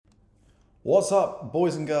What's up,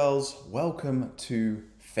 boys and girls? Welcome to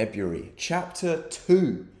February. Chapter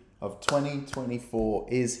 2 of 2024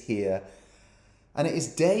 is here, and it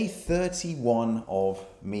is day 31 of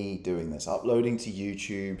me doing this, uploading to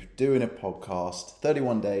YouTube, doing a podcast,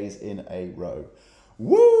 31 days in a row.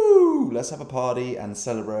 Woo! Let's have a party and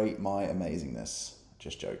celebrate my amazingness.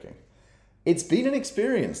 Just joking. It's been an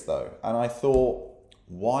experience though, and I thought,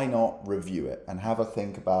 why not review it and have a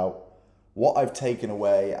think about what I've taken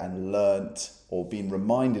away and learnt or been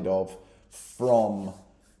reminded of from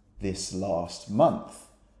this last month.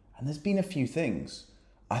 And there's been a few things.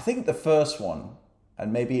 I think the first one,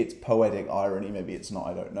 and maybe it's poetic irony, maybe it's not,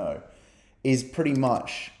 I don't know, is pretty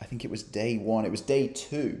much, I think it was day 1, it was day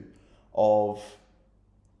 2 of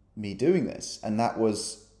me doing this. And that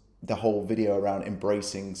was the whole video around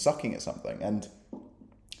embracing sucking at something. And,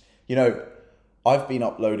 you know, I've been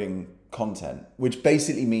uploading content, which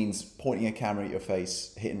basically means pointing a camera at your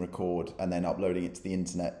face, hitting record, and then uploading it to the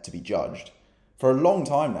internet to be judged for a long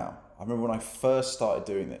time now. I remember when I first started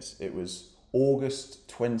doing this, it was August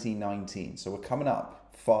 2019. So we're coming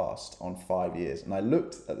up fast on 5 years. And I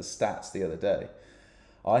looked at the stats the other day.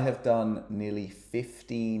 I have done nearly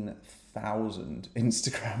 15,000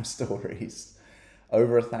 Instagram stories,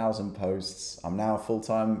 over 1,000 posts. I'm now a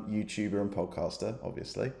full-time YouTuber and podcaster,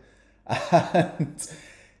 obviously. And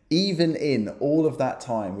even in all of that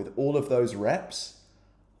time, with all of those reps,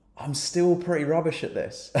 I'm still pretty rubbish at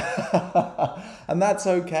this. And that's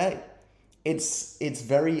okay. It's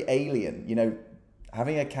very alien. You know,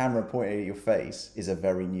 having a camera pointed at your face is a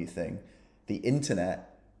very new thing. The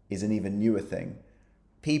internet is an even newer thing.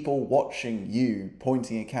 People watching you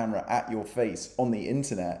pointing a camera at your face on the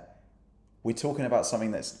internet, we're talking about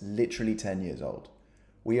something that's literally 10 years old.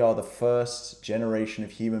 We are the first generation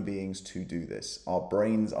of human beings to do this. Our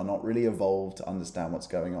brains are not really evolved to understand what's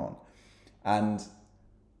going on. And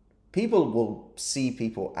people will see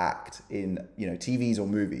people act in, TVs or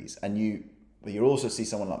movies, and you'll also see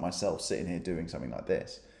someone like myself sitting here doing something like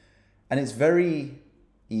this. And it's very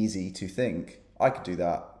easy to think, I could do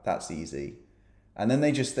that, that's easy. And then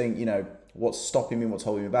they just think, what's stopping me, what's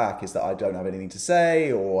holding me back is that I don't have anything to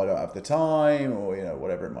say, or I don't have the time, or,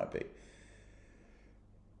 whatever it might be.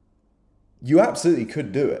 You absolutely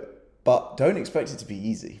could do it, but don't expect it to be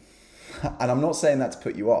easy. And I'm not saying that to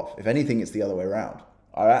put you off. If anything, it's the other way around.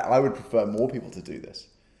 I would prefer more people to do this,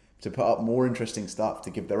 to put up more interesting stuff, to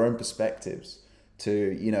give their own perspectives,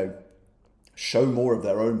 to, show more of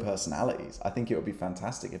their own personalities. I think it would be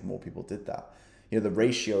fantastic if more people did that. The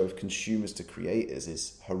ratio of consumers to creators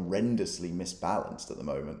is horrendously misbalanced at the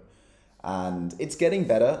moment. And it's getting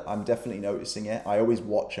better. I'm definitely noticing it. I always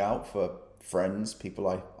watch out for friends, people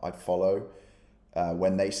I follow,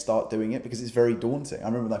 when they start doing it, because it's very daunting.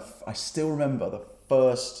 I still remember the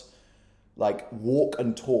first walk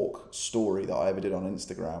and talk story that I ever did on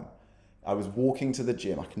Instagram. I was walking to the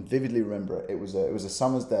gym. I can vividly remember it. It was a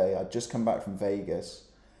summer's day. I'd just come back from Vegas,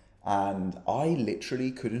 and I literally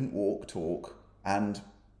couldn't walk, talk, and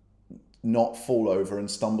not fall over and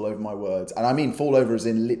stumble over my words. And I mean fall over as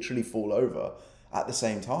in literally fall over at the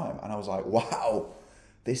same time. And I was like, wow,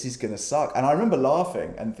 this is going to suck. And I remember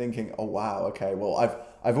laughing and thinking, oh, wow, okay, well,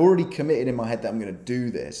 I've already committed in my head that I'm going to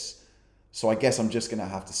do this. So I guess I'm just going to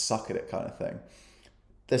have to suck at it kind of thing.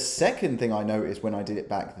 The second thing I noticed when I did it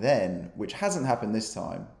back then, which hasn't happened this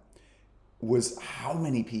time, was how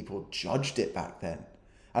many people judged it back then.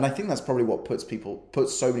 And I think that's probably what puts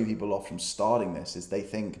so many people off from starting this, is they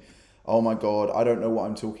think, oh my God, I don't know what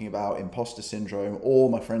I'm talking about, imposter syndrome,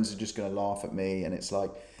 or my friends are just going to laugh at me. And it's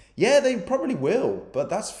like, yeah, they probably will, but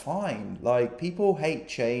that's fine. People hate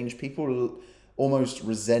change. People almost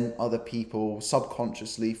resent other people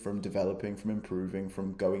subconsciously from developing, from improving,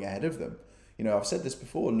 from going ahead of them. I've said this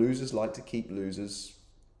before, losers like to keep losers.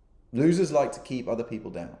 Losers like to keep other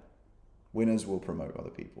people down. Winners will promote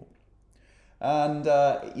other people. And,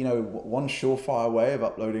 one surefire way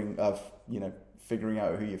of figuring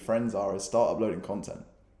out who your friends are is start uploading content.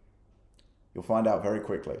 You'll find out very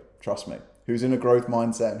quickly. Trust me. Who's in a growth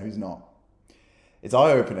mindset and who's not. It's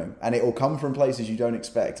eye-opening, and it will come from places you don't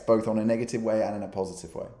expect, both on a negative way and in a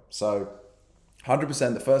positive way. So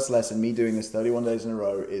 100% the first lesson, me doing this 31 days in a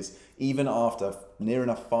row, is even after near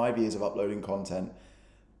enough 5 years of uploading content,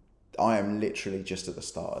 I am literally just at the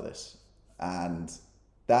start of this. And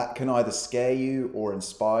that can either scare you or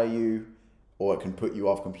inspire you, or it can put you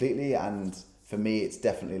off completely. And for me, it's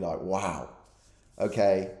definitely like, wow,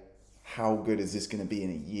 okay, how good is this going to be in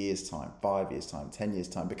a year's time, 5 years time, 10 years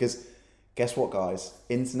time? Because guess what, guys?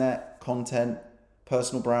 Internet, content,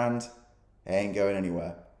 personal brand, it ain't going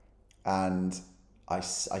anywhere. And I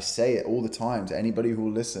say it all the time to anybody who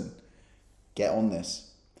will listen. Get on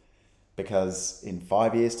this. because in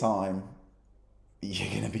 5 years' time, you're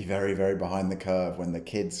going to be very, very behind the curve when the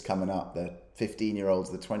kids coming up, the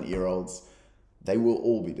 15-year-olds, the 20-year-olds, they will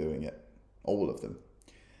all be doing it, all of them.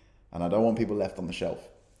 And I don't want people left on the shelf.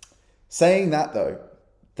 Saying that though,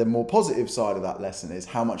 the more positive side of that lesson is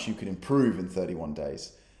how much you can improve in 31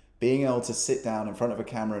 days. Being able to sit down in front of a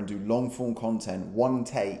camera and do long form content, one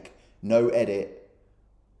take, no edit,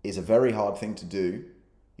 is a very hard thing to do.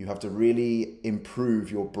 You have to really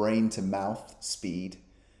improve your brain to mouth speed.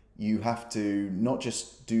 You have to not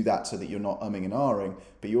just do that so that you're not umming and ahhing,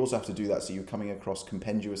 but you also have to do that so you're coming across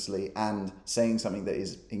compendiously and saying something that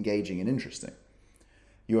is engaging and interesting.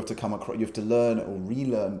 You have to learn or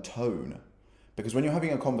relearn tone. Because when you're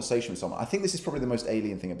having a conversation with someone, I think this is probably the most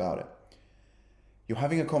alien thing about it. You're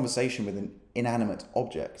having a conversation with an inanimate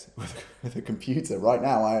object, with a computer. Right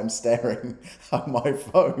now, I am staring at my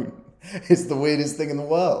phone. It's the weirdest thing in the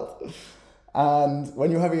world. And when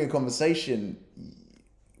you're having a conversation,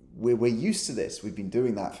 we're used to this. We've been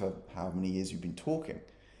doing that for how many years you've been talking.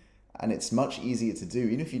 And it's much easier to do.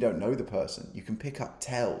 Even if you don't know the person, you can pick up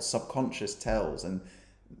tells, subconscious tells, and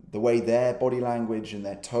the way their body language and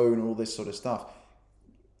their tone and all this sort of stuff,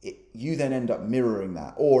 you then end up mirroring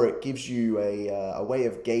that, or it gives you a way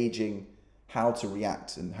of gauging how to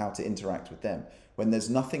react and how to interact with them. When there's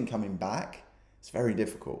nothing coming back, it's very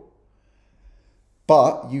difficult.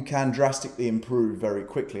 But you can drastically improve very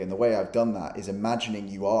quickly. And the way I've done that is imagining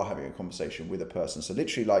you are having a conversation with a person. So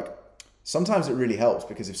literally, like, sometimes it really helps,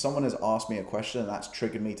 because if someone has asked me a question and that's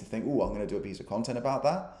triggered me to think, oh, I'm going to do a piece of content about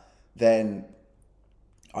that, then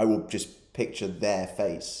I will just picture their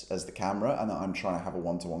face as the camera, and that I'm trying to have a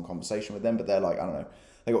one-to-one conversation with them, but they're like, I don't know,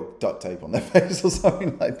 they got duct tape on their face or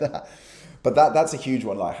something like that. But that's a huge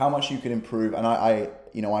one, like how much you can improve. And I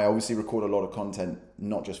obviously record a lot of content,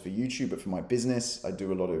 not just for YouTube, but for my business. I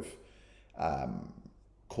do a lot of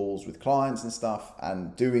calls with clients and stuff,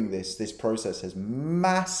 and doing this process has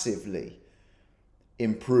massively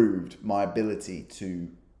improved my ability to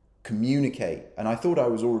communicate. And I thought I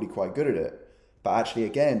was already quite good at it. But actually,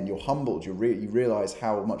 again, you're humbled. You realize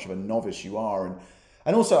how much of a novice you are.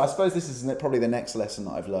 And also, I suppose this is probably the next lesson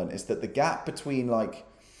that I've learned, is that the gap between like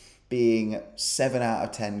being 7 out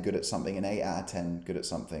of 10 good at something and 8 out of 10 good at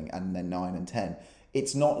something and then 9 and 10,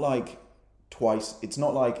 it's not like twice. It's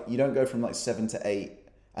not like you don't go from like 7 to 8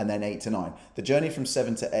 and then 8 to 9. The journey from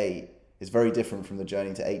 7 to 8 is very different from the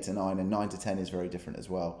journey to 8 to 9, and 9 to 10 is very different as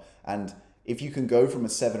well. And if you can go from a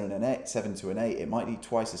 7 to an 8, it might be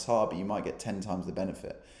twice as hard, but you might get 10 times the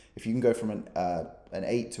benefit. If you can go from an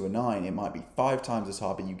 8 to a 9, it might be 5 times as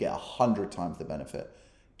hard, but you get 100 times the benefit.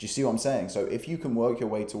 Do you see what I'm saying? So if you can work your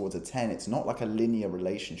way towards a 10, it's not like a linear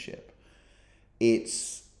relationship.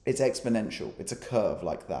 It's exponential. It's a curve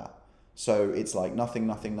like that. So it's like nothing,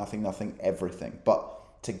 nothing, nothing, nothing, everything.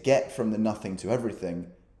 But to get from the nothing to everything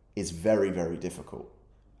is very, very difficult.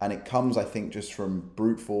 And it comes, I think, just from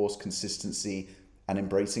brute force, consistency, and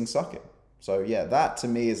embracing sucking. So yeah, that to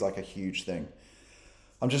me is like a huge thing.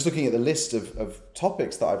 I'm just looking at the list of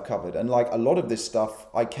topics that I've covered. And like a lot of this stuff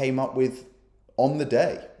I came up with on the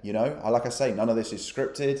day, you know? Like I say, none of this is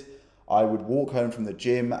scripted. I would walk home from the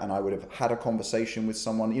gym and I would have had a conversation with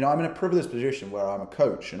someone. You know, I'm in a privileged position where I'm a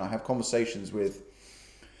coach and I have conversations with,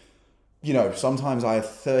 you know, sometimes I have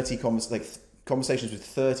 30 conversations with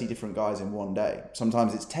 30 different guys in one day.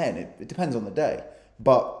 Sometimes it's 10. It depends on the day.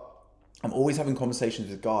 But I'm always having conversations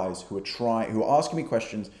with guys who are asking me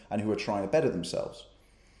questions and who are trying to better themselves.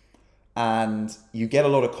 And you get a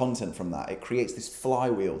lot of content from that. It creates this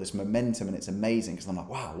flywheel, this momentum, and it's amazing because I'm like,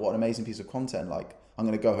 wow, what an amazing piece of content. Like, I'm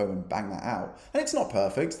going to go home and bang that out. And it's not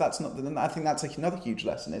perfect. I think that's another huge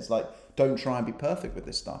lesson. It's like, don't try and be perfect with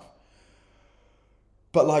this stuff.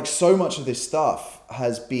 But like so much of this stuff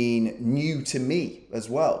has been new to me as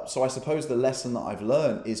well. So I suppose the lesson that I've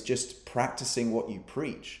learned is just practicing what you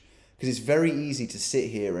preach. Because it's very easy to sit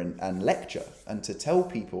here and lecture and to tell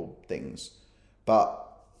people things. But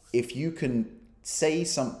if you can say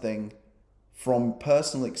something from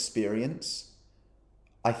personal experience,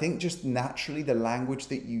 I think just naturally the language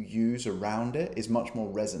that you use around it is much more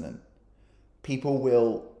resonant. People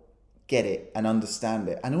will get it and understand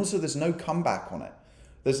it. And also there's no comeback on it.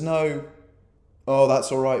 There's no, oh,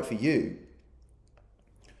 that's all right for you.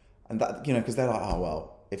 And that, you know, because they're like, oh,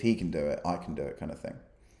 well, if he can do it, I can do it kind of thing.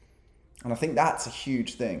 And I think that's a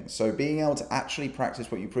huge thing. So being able to actually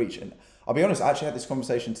practice what you preach. And I'll be honest, I actually had this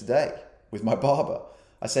conversation today with my barber.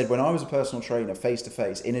 I said, when I was a personal trainer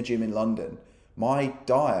face-to-face in a gym in London, my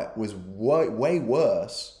diet was way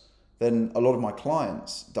worse than a lot of my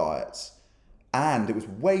clients' diets. And it was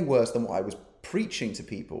way worse than what I was preaching to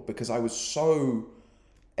people because I was so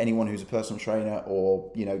anyone who's a personal trainer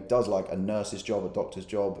or, does like a nurse's job, a doctor's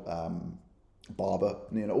job, barber,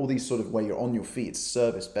 all these sort of where you're on your feet, it's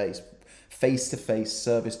service-based, face-to-face,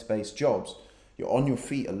 service-based jobs. You're on your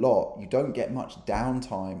feet a lot. You don't get much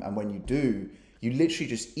downtime. And when you do, you literally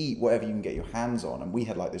just eat whatever you can get your hands on. And we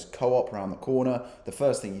had like this co-op around the corner. The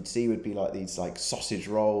first thing you'd see would be like these like sausage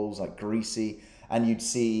rolls, like greasy, and you'd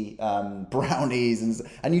see brownies,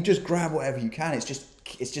 and you just grab whatever you can. It's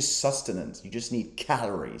just sustenance. You just need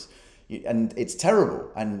calories, and it's terrible.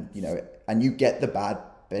 And and you get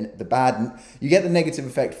you get the negative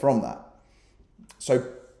effect from that. So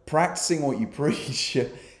practicing what you preach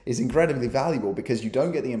is incredibly valuable because you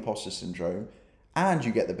don't get the imposter syndrome, and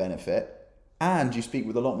you get the benefit. And you speak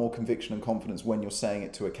with a lot more conviction and confidence when you're saying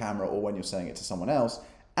it to a camera or when you're saying it to someone else.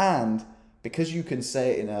 And because you can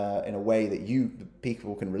say it in a way that the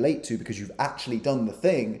people can relate to because you've actually done the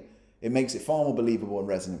thing, it makes it far more believable and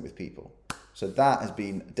resonant with people. So that has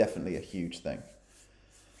been definitely a huge thing.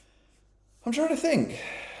 I'm trying to think.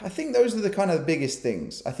 I think those are the kind of biggest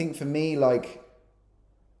things. I think for me, like,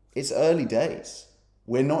 it's early days.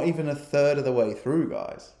 We're not even a third of the way through,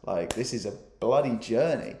 guys. Like, this is a bloody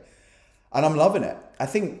journey. And I'm loving it. I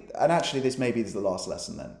think, and actually this is the last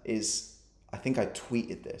lesson then, is I think I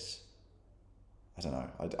tweeted this. I don't know.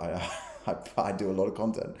 I do a lot of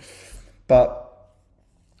content. But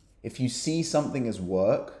if you see something as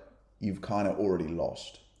work, you've kind of already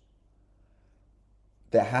lost.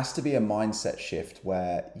 There has to be a mindset shift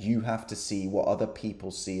where you have to see what other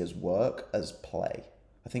people see as work as play.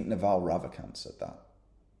 I think Naval Ravikant said that.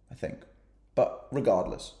 I think. But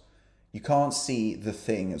regardless, you can't see the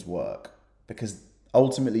thing as work. Because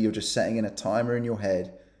ultimately you're just setting in a timer in your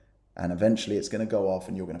head and eventually it's going to go off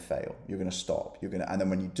and you're going to fail. You're going to stop. And then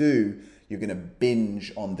when you do, you're going to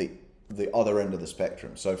binge on the other end of the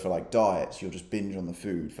spectrum. So for like diets, you'll just binge on the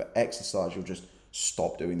food. For exercise, you'll just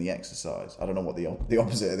stop doing the exercise. I don't know what the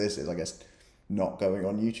opposite of this is. I guess not going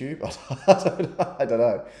on YouTube. I don't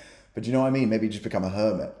know. But you know what I mean? Maybe just become a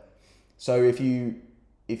hermit. So if you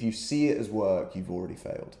see it as work, you've already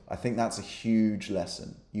failed. I think that's a huge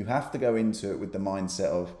lesson. You have to go into it with the mindset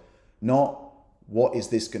of not what is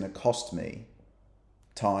this going to cost me?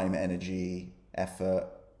 Time, energy, effort,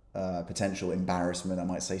 potential embarrassment. I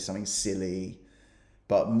might say something silly,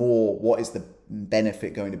 but more what is the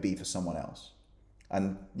benefit going to be for someone else?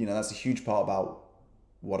 And that's a huge part about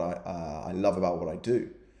what I love about what I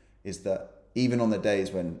do, is that even on the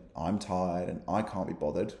days when I'm tired and I can't be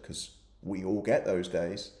bothered, because we all get those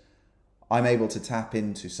days, I'm able to tap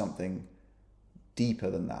into something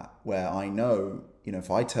deeper than that, where I know,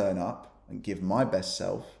 if I turn up and give my best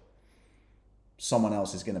self, someone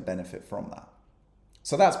else is going to benefit from that.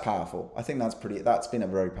 So that's powerful. I think that's been a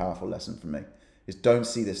very powerful lesson for me, is don't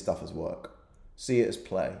see this stuff as work. See it as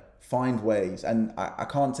play. Find ways. And I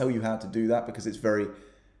can't tell you how to do that because it's very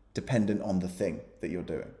dependent on the thing that you're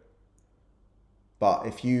doing. But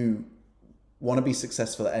if you want to be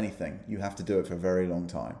successful at anything, you have to do it for a very long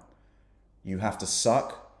time. You have to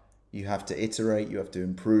suck, you have to iterate, you have to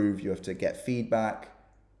improve, you have to get feedback,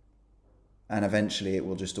 and eventually it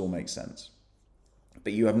will just all make sense.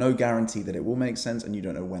 But you have no guarantee that it will make sense, and you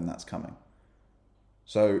don't know when that's coming.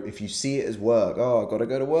 So if you see it as work, I've got to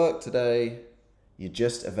go to work today, you're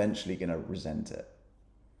just eventually going to resent it.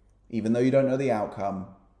 Even though you don't know the outcome,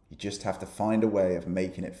 you just have to find a way of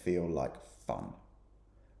making it feel like fun.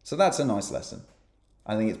 So that's a nice lesson.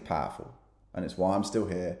 I think it's powerful, and it's why I'm still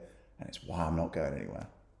here, and it's why I'm not going anywhere.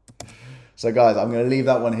 So guys, I'm going to leave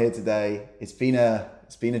that one here today. It's been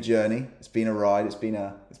a journey. It's been a ride. It's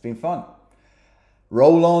been fun.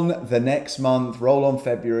 Roll on the next month. Roll on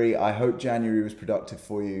February. I hope January was productive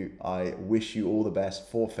for you. I wish you all the best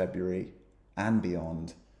for February and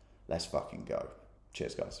beyond. Let's fucking go.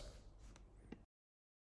 Cheers, guys.